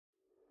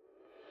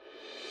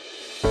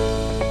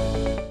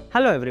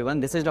Hello everyone,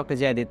 this is Dr.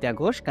 Jayaditya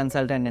Ghosh,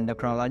 consultant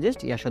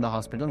endocrinologist, Yashoda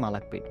Hospital,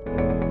 Malakpet.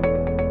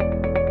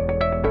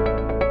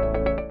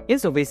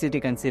 Is obesity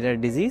considered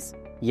a disease?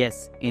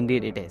 Yes,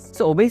 indeed it is.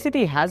 So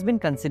obesity has been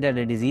considered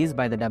a disease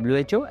by the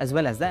WHO as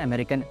well as the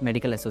American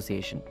Medical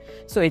Association.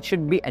 So it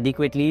should be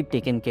adequately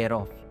taken care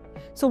of.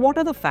 So what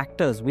are the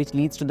factors which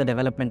leads to the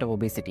development of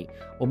obesity?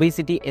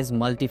 Obesity is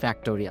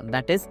multifactorial.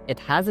 That is, it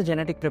has a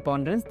genetic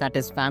preponderance, that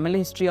is, family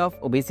history of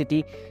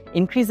obesity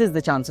increases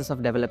the chances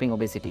of developing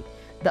obesity.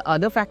 The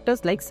other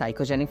factors like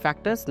psychogenic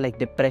factors like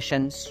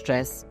depression,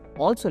 stress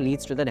also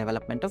leads to the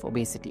development of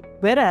obesity.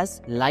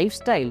 Whereas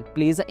lifestyle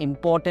plays an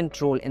important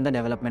role in the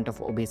development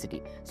of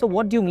obesity. So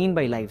what do you mean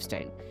by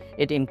lifestyle?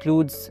 It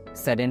includes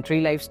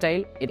sedentary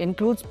lifestyle, it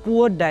includes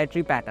poor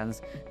dietary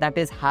patterns, that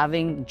is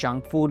having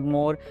junk food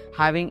more,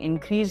 having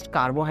increased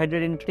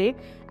carbohydrate intake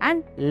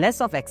and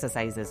less of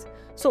exercises.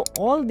 So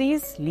all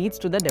these leads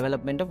to the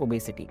development of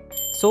obesity.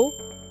 So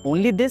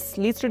only this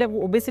leads to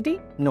obesity?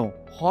 No.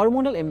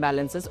 Hormonal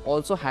imbalances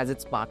also has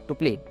its part to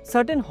play.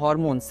 Certain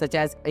hormones such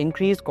as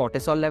increased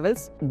cortisol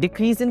levels,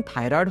 decrease in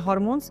thyroid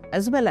hormones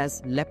as well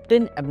as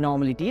leptin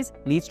abnormalities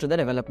leads to the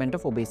development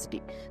of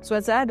obesity. So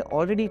as I had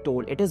already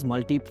told, it is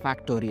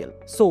multifactorial.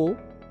 So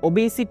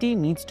obesity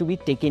needs to be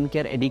taken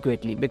care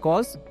adequately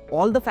because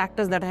all the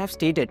factors that I have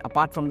stated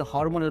apart from the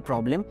hormonal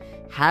problem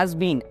has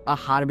been a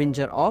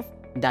harbinger of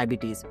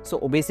diabetes. So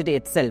obesity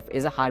itself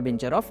is a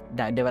harbinger of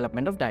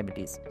development of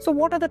diabetes. So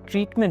what are the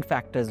treatment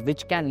factors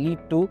which can lead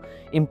to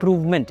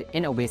improvement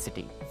in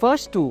obesity?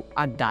 First two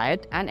are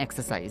diet and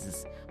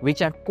exercises,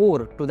 which are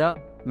core to the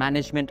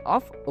management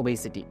of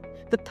obesity.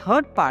 The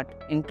third part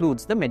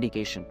includes the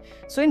medication.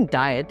 So in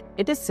diet,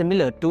 it is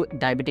similar to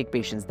diabetic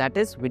patients, that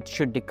is, which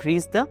should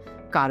decrease the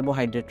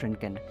carbohydrate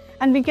content.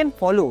 And we can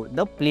follow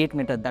the plate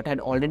method that I had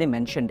already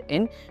mentioned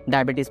in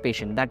diabetes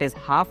patient. That is,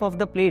 half of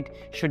the plate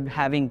should be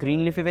having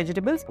green leafy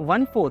vegetables,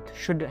 1/4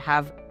 should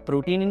have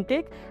protein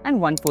intake and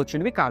 1/4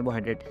 should be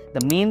carbohydrate.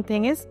 The main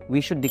thing is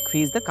we should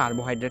decrease the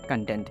carbohydrate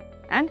content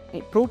and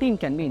protein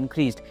can be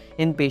increased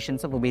in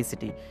patients of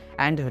obesity,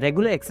 and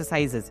regular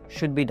exercises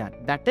should be done.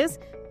 That is,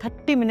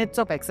 30 minutes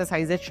of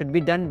exercises should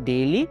be done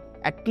daily,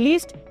 at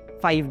least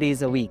 5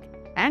 days a week,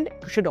 and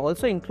should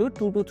also include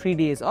 2 to 3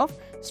 days of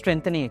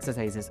strengthening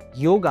exercises.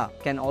 Yoga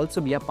can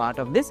also be a part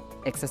of this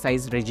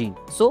exercise regime.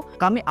 So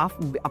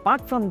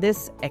apart from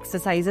this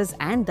exercises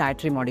and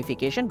dietary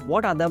modification,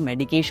 what are the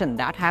medications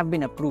that have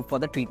been approved for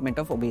the treatment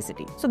of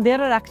obesity? So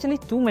there are actually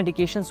two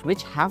medications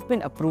which have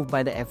been approved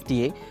by the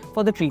FDA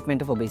for the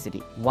treatment of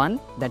obesity. One,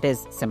 that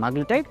is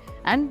semaglutide,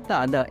 and the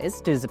other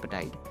is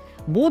tirzepatide.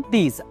 Both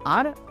these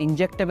are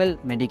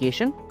injectable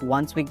medication,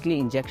 once weekly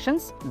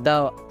injections.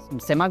 The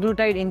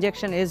semaglutide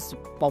injection is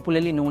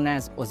popularly known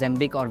as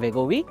Ozempic or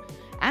Wegovy,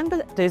 and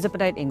the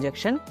tirzepatide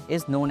injection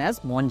is known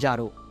as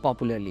Mounjaro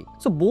popularly.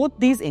 So both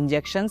these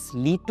injections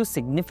lead to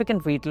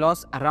significant weight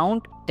loss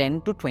around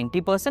 10 to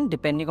 20%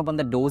 depending upon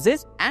the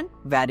doses and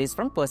varies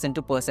from person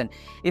to person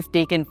if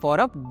taken for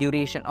a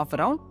duration of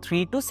around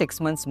 3 to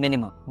 6 months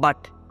minimum.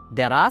 But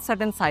there are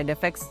certain side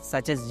effects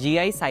such as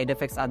GI side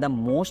effects are the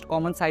most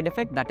common side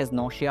effect, that is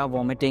nausea,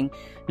 vomiting,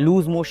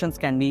 loose motions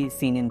can be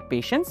seen in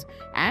patients,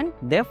 and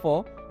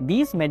therefore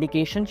these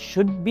medications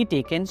should be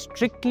taken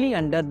strictly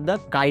under the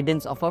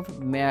guidance of an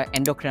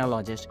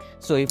endocrinologist.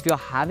 So if you are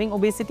having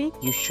obesity,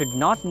 you should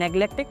not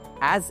neglect it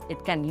as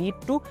it can lead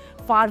to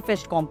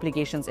far-fetched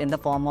complications in the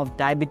form of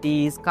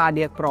diabetes,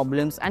 cardiac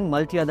problems and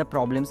multi other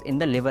problems in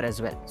the liver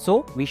as well.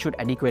 So we should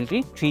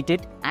adequately treat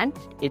it and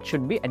it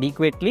should be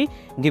adequately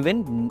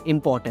given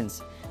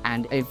importance.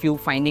 And if you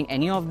finding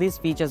any of these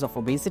features of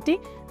obesity,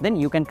 then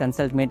you can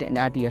consult me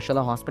at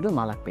Yashoda Hospital,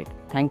 Malakpet.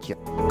 Thank you.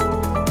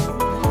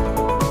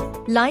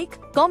 Like,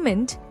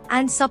 comment,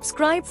 and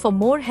subscribe for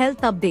more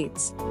health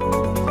updates.